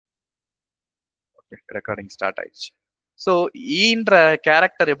Recording start ஆயிடுச்சு. So ஈன்ற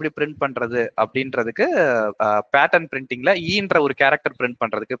character எப்படி பிரிண்ட் பண்றது அப்படின்றதுக்கு பேட்டர்ன் பிரிண்டிங்ல ஈன்ற ஒரு கேரக்டர் பிரிண்ட்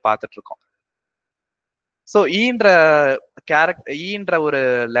பண்றதுக்கு பார்த்துட்டு இருக்கோம். ஸோ ஈன்ற ஒரு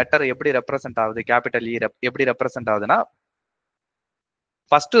லெட்டர் எப்படி ரெப்ரசென்ட் ஆகுது, கேபிட்டல் இ எப்படி ரெப்ரசென்ட் ஆகுதுன்னா,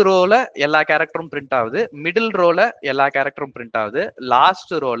 ஃபர்ஸ்ட் ரோல எல்லா கேரக்டரும் பிரிண்ட் ஆகுது, மிடில் ரோல எல்லா கேரக்டரும் பிரிண்ட் ஆகுது,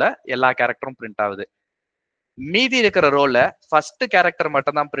 லாஸ்ட் ரோல எல்லா கேரக்டரும் பிரிண்ட் ஆகுது. மீதி இருக்கிற ரோல ஃபர்ஸ்ட் கேரக்டர்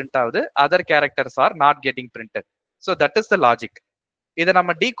மட்டும் தான் பிரிண்ட் ஆகுது, other characters are not getting printed. So that is the logic. இதை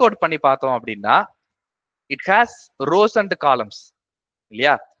நம்ம டீகோட் பண்ணி பார்த்தோம் அப்படின்னா, it has rose and columns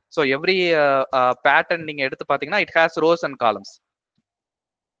இல்லையா? ஸோ எவ்ரி பேட்டர்ன் நீங்க எடுத்து பார்த்தீங்கன்னா it has rose and columns.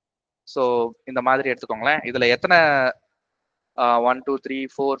 So இந்த மாதிரி எடுத்துக்கோங்களேன். இதுல எத்தனை 1 2 3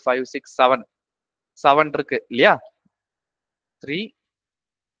 4 5 6 7 இருக்கு இல்லையா? 3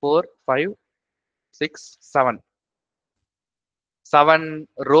 4 5 6 7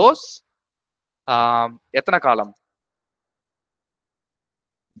 ரோஸ், எத்தனை காலம்?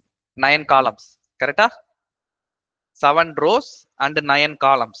 9 காலம்ஸ். கரெக்டா? 7 ரோஸ் அண்ட் 9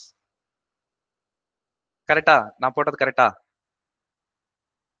 காலம்ஸ். கரெக்டா? நான் போட்டது கரெக்டா?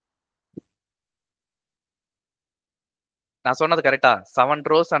 நான் சொன்னது கரெக்டா? 7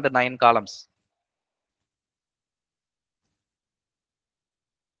 ரோஸ் அண்ட் 9 காலம்ஸ்.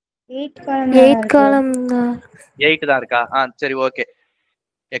 8 காலம் 8 தான் இருக்கா? சரி, ஓகே.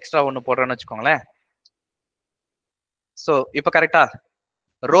 எக்ஸ்ட்ரா ஒன்னு போடுறேன்னு வச்சுக்கோங்களேன். சோ இப்ப கரெக்டா?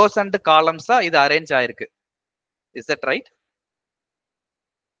 ரோஸ் அண்ட் காலம்ஸா இது அரேஞ்ச் ஆயிருக்கு. Is that right?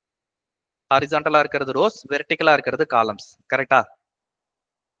 ஹாரிசான்டலா இருக்கிறது ரோஸ், வெர்டிகலா இருக்கிறது காலம்ஸ். கரெக்டா?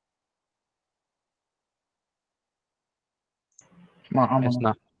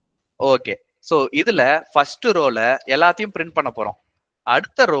 ஓகே. சோ இதுல ஃபர்ஸ்ட் ரோல எல்லாத்தையும் பிரிண்ட் பண்ண போறோம்.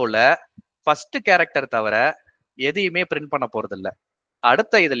 அடுத்த ரோல ஃபர்ஸ்ட் கேரக்டர் தவிர எதையுமே பிரிண்ட் பண்ண போறது இல்ல.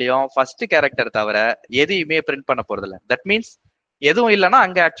 அடுத்த இதுலயும் ஃபர்ஸ்ட் கேரக்டர் தவிர எதையுமே பிரிண்ட் பண்ண போறது இல்ல. தட் மீன்ஸ் எதுவும் இல்லைன்னா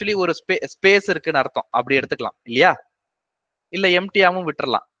அங்க ஆக்சுவலி ஒரு ஸ்பேஸ் இருக்குன்னு அர்த்தம். அப்படி எடுத்துக்கலாம் இல்லையா? இல்ல எம்டியாவும்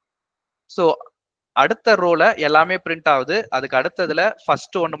விட்டுறலாம். சோ அடுத்த ரோல எல்லாமே பிரிண்ட் ஆகுது, அதுக்கு அடுத்ததுல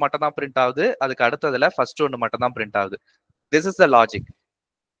ஃபர்ஸ்ட் ஒன்னு மட்டும் தான் பிரிண்ட் ஆகுது, அதுக்கு அடுத்ததுல ஃபர்ஸ்ட் ஒன்னு மட்டும் தான் பிரிண்ட் ஆகுது. This is the logic.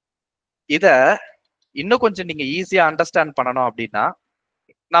 இத இன்னும் கொஞ்சம் நீங்க ஈஸியா அண்டர்ஸ்டாண்ட் பண்ணணும் அப்படின்னா,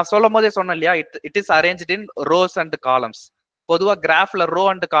 நான் சொல்லும் போதே சொன்னேன் இல்லையா, it is arranged in rose and columns. பொதுவா கிராஃப்ல ரோ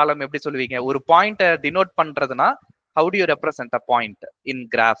அண்ட் காலம் எப்படி சொல்லுவீங்க? ஒரு பாயிண்ட denote பண்றதுனா how do you represent a point in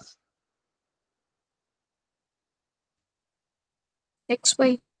graph? xy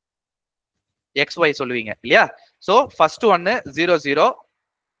சொல்லுவீங்க இல்லையா? சோ ஃபர்ஸ்ட் ஒன்னு 0 0,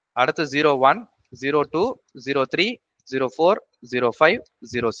 அடுத்து 0 1, 0 2, 0 3, 0 4, 0 5,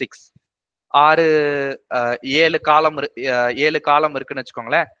 0 6. 7 காலம் 7 காலம் இருக்குன்னு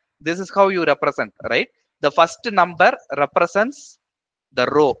வச்சுக்கோங்களேன். This is how you represent, right? The first number represents the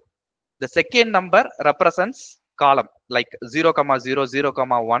row. The second number represents column, like 0, 0, 0,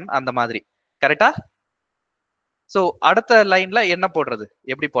 1 அந்த மாதிரி. கரெக்டா? சோ அடுத்த லைன்ல என்ன போடுறது?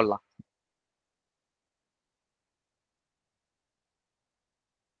 எப்படி போடலாம்?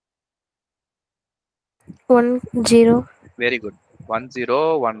 Very good. 1 0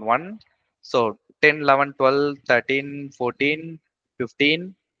 1 1. So 10 11 12 13 14 15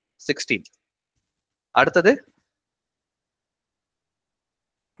 16. அடுத்தது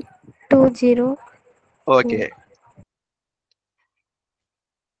 2 0. ஓகே.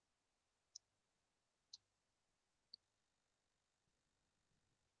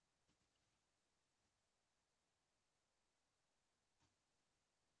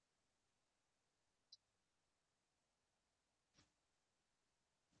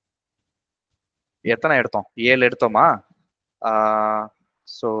 எத்தனை எடுத்தோம்? 7 எடுத்தோமா?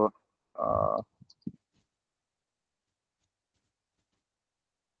 சோ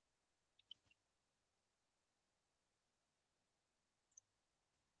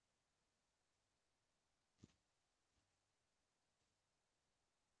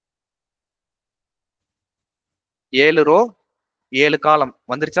 7 ரோ 7 காலம்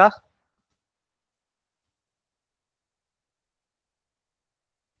வந்துருச்சா?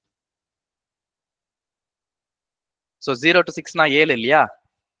 சோ 0 to 6 7 இல்லையா?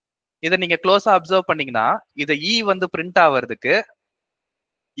 இதை நீங்க க்ளோஸா அப்சர்வ் பண்ணீங்கன்னா இதை இ வந்து பிரிண்ட் ஆவறதுக்கு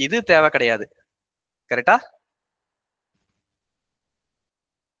இது தேவை கிடையாது. கரெக்டா?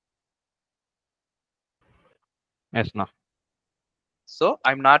 Yes, no. So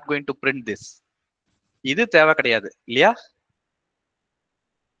I'm not going to print this. இது தேவை கிடையாது இல்லையா?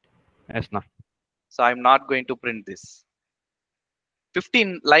 Yes, no. So I'm not going to print this. 15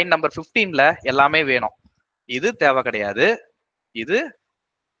 line number 15ல எல்லாமே வேணும். இது தேவை கிடையாது, இது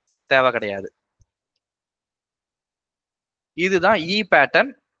தேவை கிடையாது. இதுதான் இ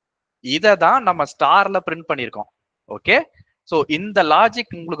பேட்டர்ன் இதை தான் நம்ம ஸ்டார்ல பிரிண்ட் பண்ணியிருக்கோம். ஓகே, ஸோ இந்த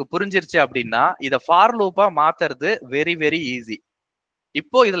லாஜிக் உங்களுக்கு புரிஞ்சிருச்சு அப்படின்னா இதை ஃபார் லூப்பா மாத்துறது வெரி வெரி ஈஸி.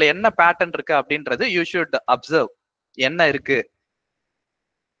 இப்போ இதுல என்ன பேட்டர்ன் இருக்கு அப்படின்றது யூ ஷுட் அப்சர்வ். என்ன இருக்கு?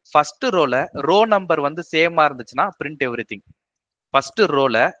 ஃபர்ஸ்ட் ரோல ரோ நம்பர் வந்து சேமா இருந்துச்சுன்னா பிரிண்ட் எவ்ரி திங். ஃபர்ஸ்ட்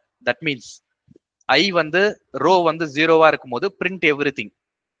ரோல தட் மீன்ஸ் ஐ வந்து ரோ வந்து 0வா இருக்கும்போது பிரிண்ட் எவ்ரி திங்.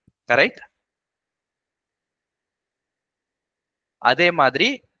 கரெக்ட்? அதே மாதிரி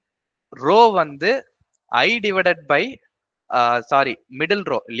ரோ வந்து ஐ divided by sorry middle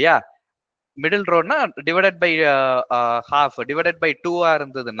row இல்லையா, middle Rona divided by half divided by 2ஆ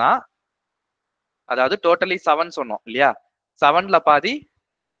இருந்ததுன்னா, அதாவது டோட்டலி 7 சொன்னோம் இல்லையா, 7ல பாதி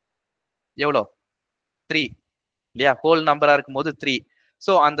எவ்வளோ 3 இல்லையா, ஹோல் நம்பரா இருக்கும் போது 3.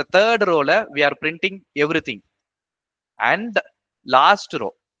 ஸோ அந்த தேர்ட் ரோல we are printing every thing. And last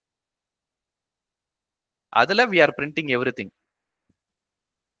row அதுல we are printing every thing.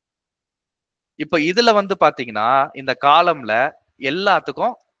 இப்போ இதுல வந்து பாத்தீங்கன்னா இந்த காலம்ல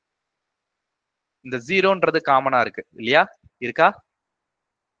எல்லாத்துக்கும் இந்த 0ன்றது காமனா இருக்கு இல்லையா, இருக்கா?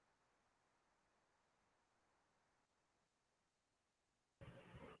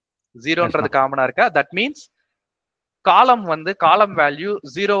 ஜீரோன்றது காமனா இருக்கா? தட் மீன்ஸ் காலம் வந்து காலம் வேல்யூ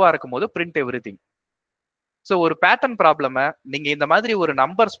 0வா இருக்கும்போது பிரிண்ட் எவ்ரி திங். ஸோ ஒரு பேட்டர்ன் ப்ராப்ளம நீங்க இந்த மாதிரி ஒரு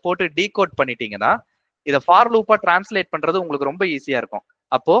நம்பர்ஸ் போட்டு டீகோட் பண்ணிட்டீங்கன்னா இதை ஃபார் லூப்பா டிரான்ஸ்லேட் பண்றது உங்களுக்கு ரொம்ப ஈஸியா இருக்கும்.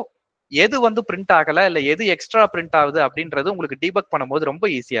 அப்போ எது வந்து பிரிண்ட் ஆகல இல்ல எது எக்ஸ்ட்ரா பிரிண்ட் ஆகுது அப்படின்றது உங்களுக்கு டீபக் பண்ணும்போது ரொம்ப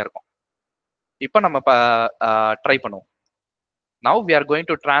ஈஸியா இருக்கும். இப்போ நம்ம ட்ரை பண்ணுவோம். Now we are going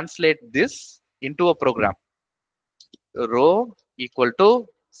to translate this into a program. Row equal to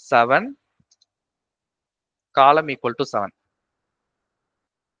 7, column equal to 7.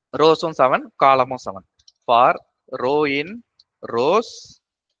 Rows 7, column 7. For row in rows,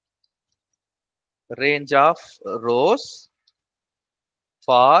 range of rows.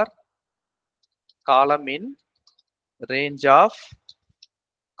 For column in range of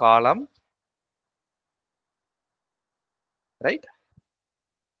column. Right?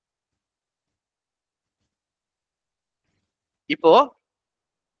 இப்போ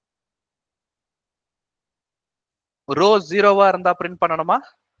row 0வா இருந்தா print பண்ணணுமா?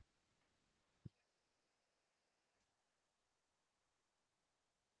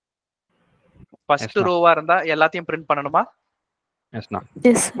 First ரோவா இருந்தா எல்லாத்தையும் print பண்ணணுமா?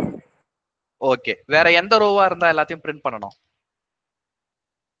 S. Okay, வேற எந்த ரோவா இருந்தா எல்லாத்தையும் பிரிண்ட் பண்ணணும்?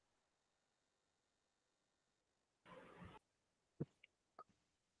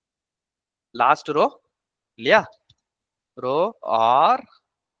 லாஸ்ட் ரோ இல்லையா, ரோ ஆர்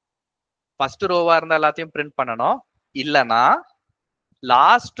ஃபர்ஸ்ட் ரோவா இருந்தா எல்லாத்தையும் பிரிண்ட் பண்ணணும். இல்லனா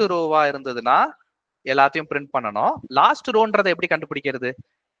லாஸ்ட் ரோவா இருந்ததுன்னா எல்லாத்தையும் பிரிண்ட் பண்ணணும். லாஸ்ட் ரோன்றதை எப்படி கண்டுபிடிக்கிறது?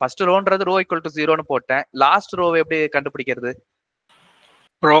 ஃபர்ஸ்ட் ரோன்றது ரோ ஈக்குவல் டு 0ன்னு போட்டேன். லாஸ்ட் ரோவை எப்படி கண்டுபிடிக்கிறது?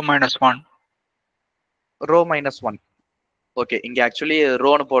 ரோ -1. ரோ -1. ஓகே, இங்க ஆக்சுவலி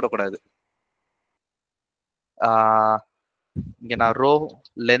ரோன்னு போடக்கூடாது. இங்க நான் ரோ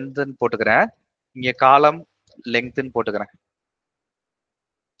லென்த்ன்னு போட்டுக்கிறேன், இங்க காலம் லெங்க்த்ன்னு போட்டுக்கிறேன்.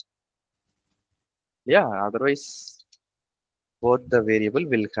 Yeah, otherwise both the variable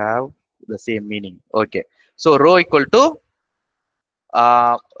will have the same meaning. Okay, so row equal to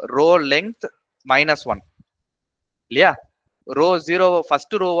row length -1 இல்லையா. ரோ 0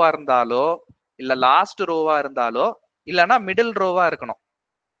 ஃபர்ஸ்ட் ரோவா இருந்தாலோ இல்ல லாஸ்ட் ரோவா இருந்தாலோ இல்லனா மிடில் ரோவா இருக்கணும்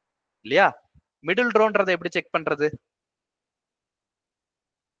இல்லையா. மிடில் ரோன்றதை எப்படி செக் பண்றது?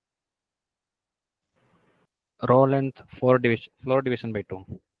 Row length 4 division by 2.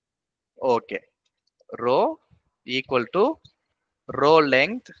 Okay, row equal to row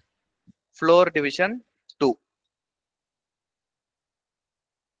length floor division 2.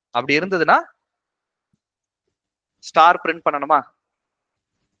 அப்படி இருந்ததுன்னா ஸ்டார் பிரிண்ட் பண்ணணுமா?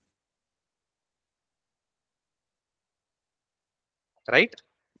 ரைட்.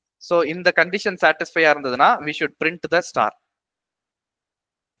 சோ இந்த கண்டிஷன் சாட்டிஸ்ஃபையா இருந்ததுன்னா we should print the star.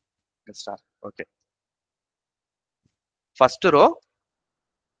 Okay, first row,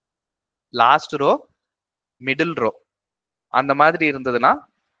 last row, middle row அந்த மாதிரி இருந்ததுன்னா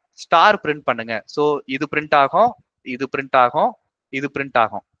ஸ்டார் பிரிண்ட் பண்ணுங்க. So இது பிரிண்ட் ஆகும், இது பிரிண்ட் ஆகும், இது பிரிண்ட்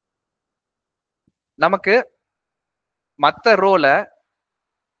ஆகும். நமக்கு மத்த ரோல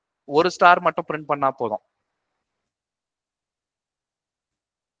ஒரு ஸ்டார் மட்டும் பிரிண்ட் பண்ணா போதும்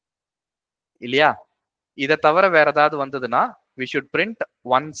இல்லையா. இதை தவிர வேற ஏதாவது வந்ததுன்னா we should print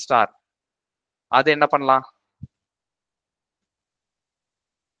 1 star. அது என்ன பண்ணலாம்?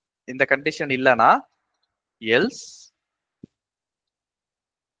 இந்த கண்டிஷன் இல்லனா else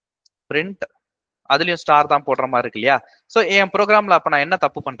print, அதுலயும் ஸ்டார் தான் போடுற மாதிரி இருக்கு இல்லையா. சோ என் ப்ரோக்ராம்ல அப்ப நான் என்ன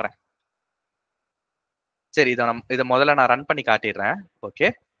தப்பு பண்றேன்? சரி, இதை முதல்ல நான் ரன் பண்ணி காட்டிடுறேன். ஓகே,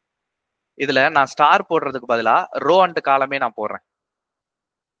 இதுல நான் ஸ்டார் போடுறதுக்கு பதிலா ரோ அண்ட் காலமே நான் போடுறேன்.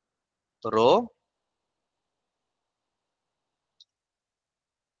 ரோ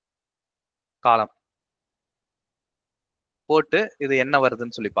காலம் போட்டு இது என்ன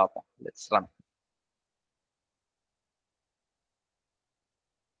வருதுன்னு சொல்லி பார்ப்போம். Let's run.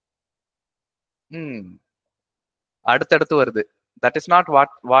 அடுத்தடுத்து வருது. That is not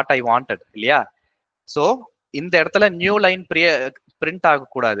what I wanted இல்லையா? சோ இந்த இடத்துல நியூ லைன் பிரிண்ட்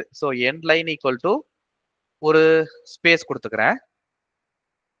ஆகக்கூடாது. So end line equal to ஒரு ஸ்பேஸ் கொடுத்துக்கிறேன்.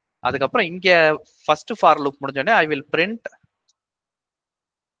 அதுக்கப்புறம் இங்க ஃபர்ஸ்ட் ஃபார் லூப் முடிஞ்சோடனே ஐ வில் பிரிண்ட்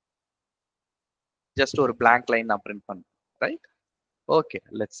ஜஸ்ட் ஒரு blank லைன் நான் பிரிண்ட் பண்ணேன். Right? Okay,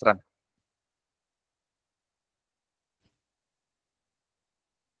 let's run.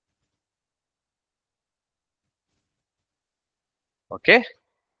 Okay,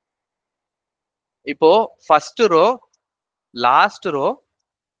 இப்போ first row, last row,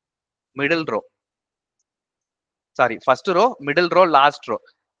 middle row, sorry first row, middle row, last row,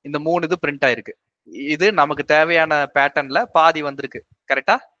 இந்த 3 இது பிரிண்ட் ஆயிருக்கு. இது நமக்கு தேவையான பேட்டர்ன்ல பாதி வந்திருக்கு.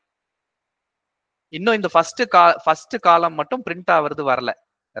 கரெக்டா? இன்னும் இந்த ஃபர்ஸ்ட் காலம் மட்டும் பிரிண்ட் ஆவறது வரல.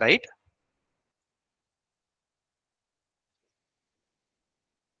 Right?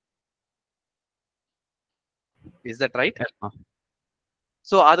 Is that right?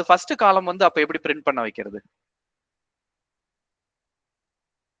 So அது ஃபர்ஸ்ட் காலம் வந்து அப்ப எப்படி பிரிண்ட் பண்ண வைக்கிறது?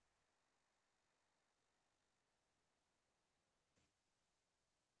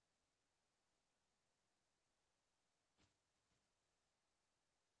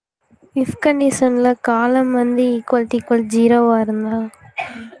 இஃப் கண்டிஷன்ல காலம் வந்து ஈக்குவல் 0வா இருந்தா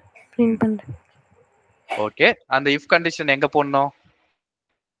பிரிண்ட் பண்றேன். ஓகே, அந்த இஃப் கண்டிஷன் எங்க போடணும்?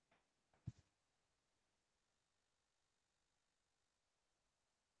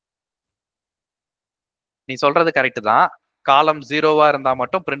 நீ சொல்றது கரெக்ட் தான். காலம் 0வா இருந்தா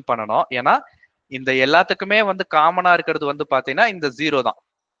மட்டும் பிரிண்ட் பண்ணணும். ஏன்னா இந்த எல்லாத்துக்குமே வந்து காமனா இருக்கிறது வந்து பாத்தீங்கன்னா இந்த 0 தான்.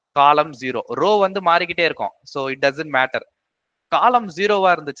 காலம் 0, ரோ வந்து மாறிக்கிட்டே இருக்கும். So it doesn't matter. காலம் 0வா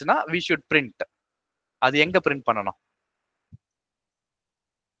இருந்துச்சுன்னா வி ஷுட் பிரிண்ட். அது எங்க பிரிண்ட் பண்ணணும்?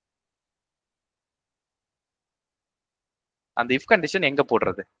 அந்த இஃப் கண்டிஷன் எங்க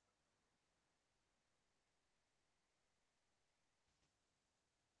போடுறது?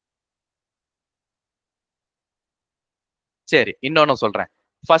 சரி, இன்னொன்னு சொல்றேன்.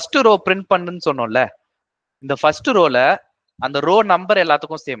 ஃபர்ஸ்ட் ரோ பிரிண்ட் பண்ணுன்னு சொன்னோம்ல, இந்த ஃபர்ஸ்ட் ரோல அந்த ரோ நம்பர்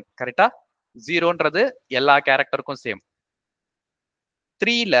எல்லாத்துக்கும் சேம். கரெக்டா? 0ன்றது எல்லா கேரக்டருக்கும் சேம்.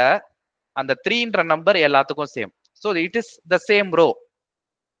 3ல அந்த 3ன்ற நம்பர் எல்லாத்துக்கும் same. So it is the same row.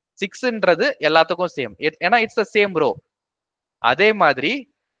 6ன்றது எல்லாத்துக்கும் சேம். ஏன்னா இட்ஸ் த சேம் ரோ. அதே மாதிரி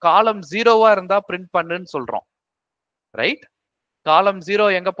காலம் 0வா இருந்தா பிரிண்ட் பண்ணுன்னு சொல்றோம். ரைட்? காலம் 0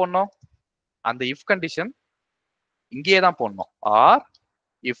 எங்க போடணும்? அந்த இஃப் கண்டிஷன் இங்கேயே தான் போடணும். ஆர்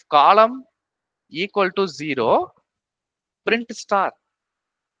இஃப் காலம் ஈக்குவல் டு 0 பிரிண்ட் ஸ்டார்.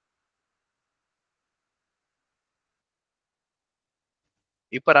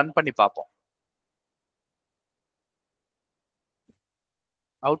 இப்ப ரன் பண்ணி பார்ப்போம்.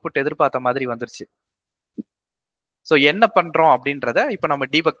 அவுட்புட் எதிர்பார்த்த மாதிரி வந்துருச்சு. சோ என்ன பண்றோம் அப்படின்றத இப்ப நம்ம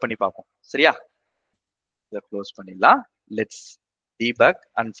டீபக் பண்ணி பார்ப்போம். சரியா? இதை க்ளோஸ் பண்ணிடலாம். Let's debug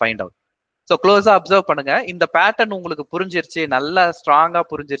and find out. So க்ளோஸா அப்சர்வ் பண்ணுங்க. இந்த பேட்டர்ன் உங்களுக்கு புரிஞ்சிருச்சு, நல்லா ஸ்ட்ராங்கா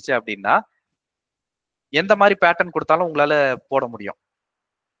புரிஞ்சிருச்சு அப்படின்னா எந்த மாதிரி பேட்டர்ன் கொடுத்தாலும் உங்களால போட முடியும்.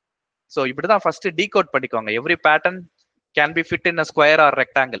 ஸோ இப்படிதான் ஃபர்ஸ்ட் டீகோட் பண்ணிக்கோங்க. Every pattern can be fit in a square R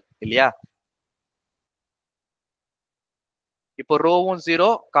rectangle இல்லையா? இப்போ ரோவும் 0,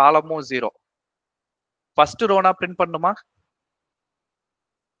 காலமும் 0. ஃபர்ஸ்ட் ரோனா பிரிண்ட் பண்ணுமா?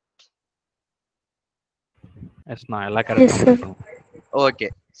 எஸ்ண்ணா, எல்லா கேரக்டரும். ஓகே,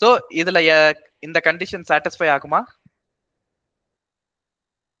 சோ இதுல இந்த கண்டிஷன் சாட்டிஸ்ஃபை ஆகுமா?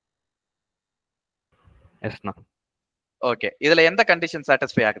 எஸ்ண்ணா. ஓகே, இதுல எந்த கண்டிஷன்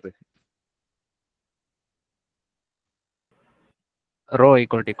சாட்டிஸ்ஃபை ஆகுது? Row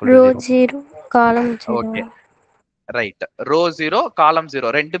equal to rho 0. 0 காலம் 0. Okay, right. ரோ 0, காலம்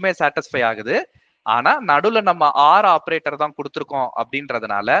 0 ரெண்டுமே சாட்டிஸ்ஃபை ஆகுது. ஆனா நடுவுல நம்ம ஆர் ஆபரேட்டர் தான் கொடுத்துருக்கோம்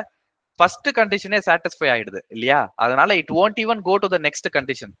அப்படின்றதுனால ஃபர்ஸ்ட் கண்டிஷனே சாட்டிஸ்ஃபை ஆயிடுது இல்லையா? அதனால it won't even go to the next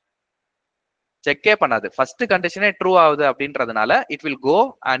condition. செக்கே பண்ணாது. ஃபர்ஸ்ட் கண்டிஷனே ட்ரூ ஆகுது அப்படின்றதுனால it will go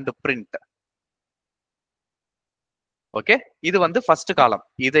and print. Okay, இது வந்து ஃபர்ஸ்ட் காலம்.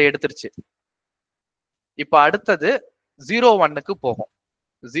 இதை எடுத்துருச்சு. இப்ப அடுத்தது 0-1க்கு போகும்.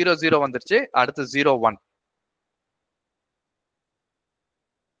 0-0 வந்துருச்சு. அடுத்து 0-1.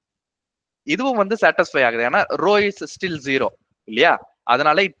 இதுவும் வந்து சாட்டிஸ்ஃபை ஆகுது. ஏன்னா ரோ இஸ் ஸ்டில் 0 இல்லையா?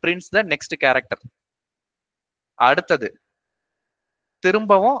 அதனால it prints the next character. அடுத்தது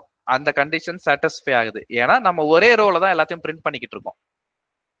திரும்பவும் அந்த கண்டிஷன் சாட்டிஸ்ஃபை ஆகுது. ஏன்னா நம்ம ஒரே ரோல தான் எல்லாத்தையும் பிரிண்ட் பண்ணிக்கிட்டு இருக்கோம்.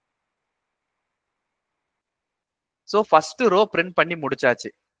 ஸோ ஃபர்ஸ்ட் ரோ பிரிண்ட் பண்ணி முடிச்சாச்சு.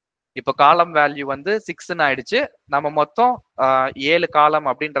 இப்போ காலம் வேல்யூ வந்து 6ன்னு ஆயிடுச்சு. நம்ம மொத்தம் 7 காலம்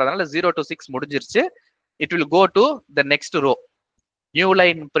அப்படின்றதுனால 0 to 6 முடிஞ்சிருச்சு. It will go to the next row. New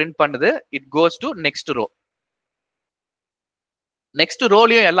line print பண்ணுது, it goes to next row. Next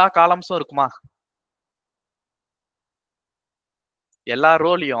ரோலயும் எல்லா காலம்ஸும் இருக்குமா? எல்லா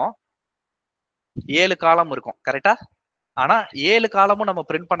ரோலயும் 7 காலம் இருக்கும், கரெக்டா? ஆனா 7 காலமும் நம்ம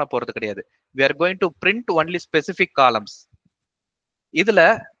பிரிண்ட் பண்ண போறது கிடையாது. we are going to print only specific columns. இதுல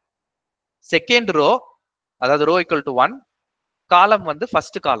செகண்ட் ரோ, அதாவது ரோ ஈக்குவல் டு 1, காலம் வந்து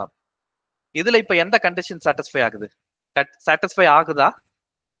ஃபர்ஸ்ட் காலம். இதுல இப்ப எந்த கண்டிஷன் சாட்டிஸ்ஃபை ஆகுது? சாட்டிஸ்ஃபை ஆகுதா?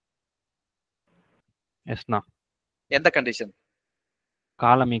 எஸ்ண்ணா. எந்த கண்டிஷன்?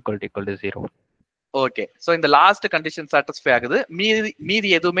 காலம் ஈக்குவல் டு 0. ஓகே, சோ இந்த லாஸ்ட் கண்டிஷன் சாட்டிஸ்ஃபை ஆகுது. மீதி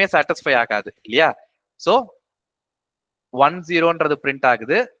எதுவுமே சாட்டிஸ்ஃபை ஆகாது இல்லையா? சோ 1 0ன்றது பிரிண்ட்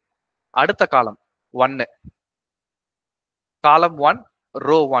ஆகுது. அடுத்த காலம் 1, காலம் 1,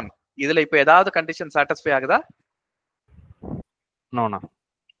 ரோ 1. இதுல இப்ப ஏதாவது கண்டிஷன் சாட்டிஸ்ஃபை ஆகுதா? நோண்ணா.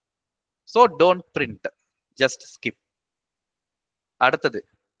 So don't print, just skip. அடுத்தது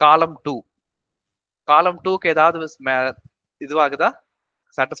காலம் 2. காலம் 2க்கு ஏதாவது இதுவாகுதா?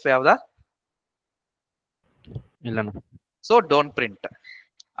 சாட்டிஸ்ஃபை ஆகுதா? இல்லண்ணா. So don't print.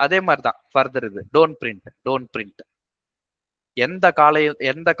 அதே மாதிரிதான் ஃபர்தர் இது டோன்ட் பிரிண்ட். எந்த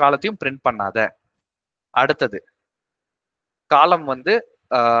காலத்தையும் பிரிண்ட் பண்ணாத. அடுத்தது காலம் வந்து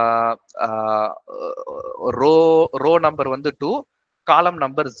ரோ நம்பர் வந்து 2, காலம்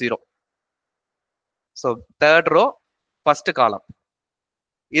number 0. So third row first column.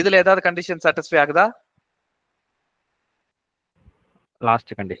 இதுல ஏதாவது கண்டிஷன் சாட்டிஸ்ஃபை ஆகுதா?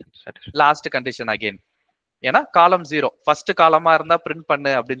 Last condition again. ஏன்னா காலம் 0 ஃபர்ஸ்ட் காலமா இருந்தா பிரிண்ட்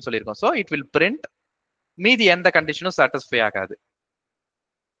பண்ணு அப்படின்னு சொல்லியிருக்கோம். So it will print. மீதி எந்த கண்டிஷனும் சாட்டிஸ்ஃபை ஆகாது.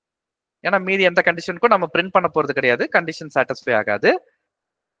 ஏன்னா மீதி எந்த கண்டிஷனுக்கும் நம்ம பிரிண்ட் பண்ண போறது கிடையாது, கண்டிஷன் சாட்டிஸ்ஃபை ஆகாது.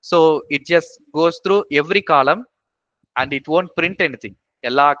 So it just goes through every காலம் and it won't print anything.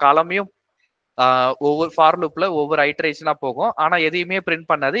 எல்லா காலமையும் ஒவ்வொரு ஃபார் லூப்ல ஒவ்வொரு ஐட்ரேஷனா போகும், ஆனா எதையுமே பிரிண்ட்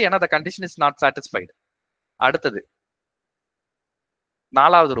பண்ணாது. ஏன்னா the condition is not satisfied. அடுத்தது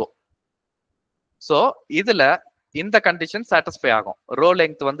 4வது ரோ. ஸோ இதுல இந்த கண்டிஷன் சாட்டிஸ்ஃபை ஆகும். ரோ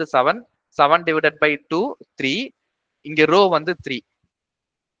லெங்த் வந்து 7 டிவைடட் பை 2 3. இங்க ரோ வந்து 3.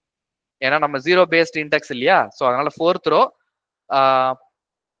 ஏன்னா நம்ம 0 பேஸ்ட் இண்டெக்ஸ் இல்லையா? ஸோ அதனால 4th ரோ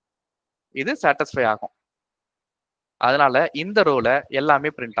இது சாட்டிஸ்ஃபை ஆகும். அதனால இந்த ரோல எல்லாமே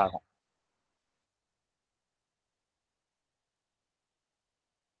பிரிண்ட் ஆகும்.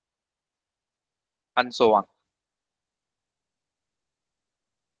 And so on.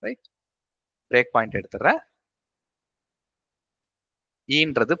 Right, break point எடுத்துறேன்.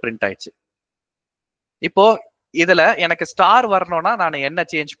 ஈன்றது பிரிண்ட் ஆயிடுச்சு. இப்போ இதுல எனக்கு ஸ்டார் வரணும்னா நான் என்ன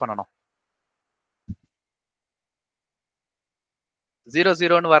சேஞ்ச் பண்ணணும்? 0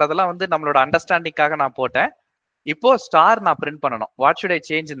 0ன்னு வரதெல்லாம் வந்து நம்மளோட அண்டர்ஸ்டாண்டிங்காக நான் போட்டேன். இப்போ ஸ்டார் நான் பிரிண்ட் பண்ணணும். What should I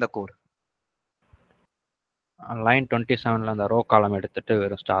change in the code? Line 27ல அந்த ரோ காலம் எடுத்துட்டு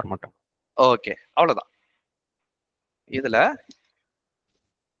வெறும் ஸ்டார் மட்டும். ஓகே, அவ்வளவுதான். இதுல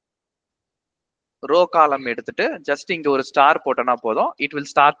ரோ காலம் எடுத்துட்டு ஜஸ்ட் இங்க ஒரு ஸ்டார் போட்டனா போதும். It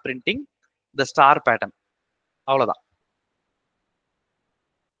will start printing the star pattern. அவ்வளவுதான்.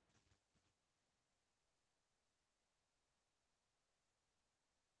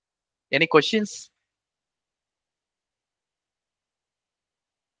 Any questions?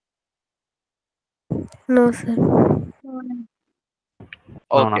 No sir.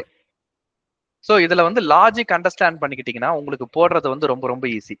 Okay. So இதுல வந்து லாஜிக் அண்டர்ஸ்டாண்ட் பண்ணிக்கிட்டீங்கன்னா உங்களுக்கு போடுறது வந்து ரொம்ப ரொம்ப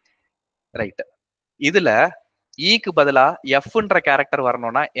ஈஸி. ரைட். இதுல ஈக்கு பதிலா எஃப்ன்ற கேரக்டர்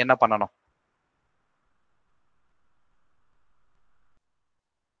வரணும்னா என்ன பண்ணணும்?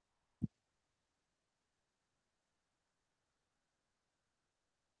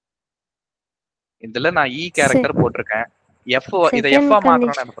 இதுல நான் ஈ கேரக்டர் போட்டிருக்கேன். எஃப் இத எஃப்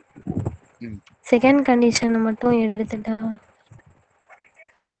மாத்தணும்னா என்ன பண்ணணும்? செகண்ட் கண்டிஷன் மட்டும் எடுத்துட்டா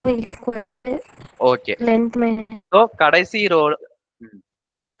ஓகே. சோ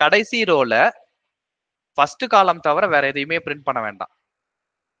கடைசி ரோல ஃபர்ஸ்ட் காலம் தவிர வேற எதையுமே பிரிண்ட் பண்ண வேண்டாம்.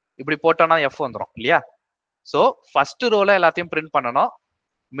 இப்படி போட்டோம்னா எஃப் வந்துரும் இல்லையா? சோ ஃபர்ஸ்ட் ரோல எல்லாத்தையும் பிரிண்ட் பண்ணணும்,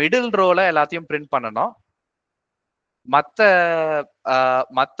 மிடில் ரோல எல்லாத்தையும் பிரிண்ட் பண்ணணும்,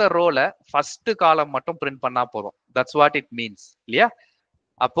 மத்த ரோல ஃபர்ஸ்ட் காலம் மட்டும் பிரிண்ட் பண்ணா போதும். தட்ஸ் வாட் இட் மீன்ஸ் இல்லையா?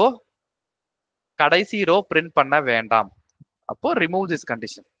 அப்போ கடைசி ரோ பிரிண்ட் பண்ண வேண்டாம். அப்போ ரிமூவ் திஸ்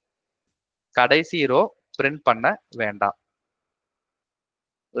கண்டிஷன். கடைசி ரோ பிரிண்ட் பண்ண வேண்டாம்.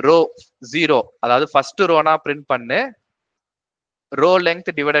 ரோ 0, அதாவது ஃபர்ஸ்ட் ரோனா பிரிண்ட் பண்ணு, row length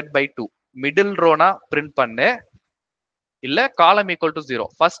divided by 2. Middle Rona print பண்ணு, இல்ல காலம் ஈக்குவல் டு 0.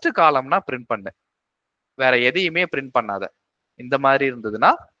 ஃபர்ஸ்ட் காலம்னா பிரிண்ட் பண்ணு, வேற எதையுமே பிரிண்ட் பண்ணாத. இந்த மாதிரி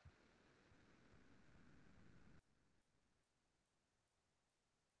இருந்ததுன்னா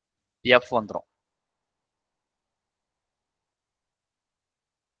F வந்துரும்.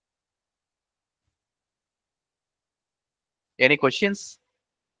 Any questions?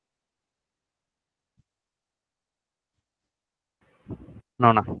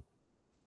 நோண்ணா.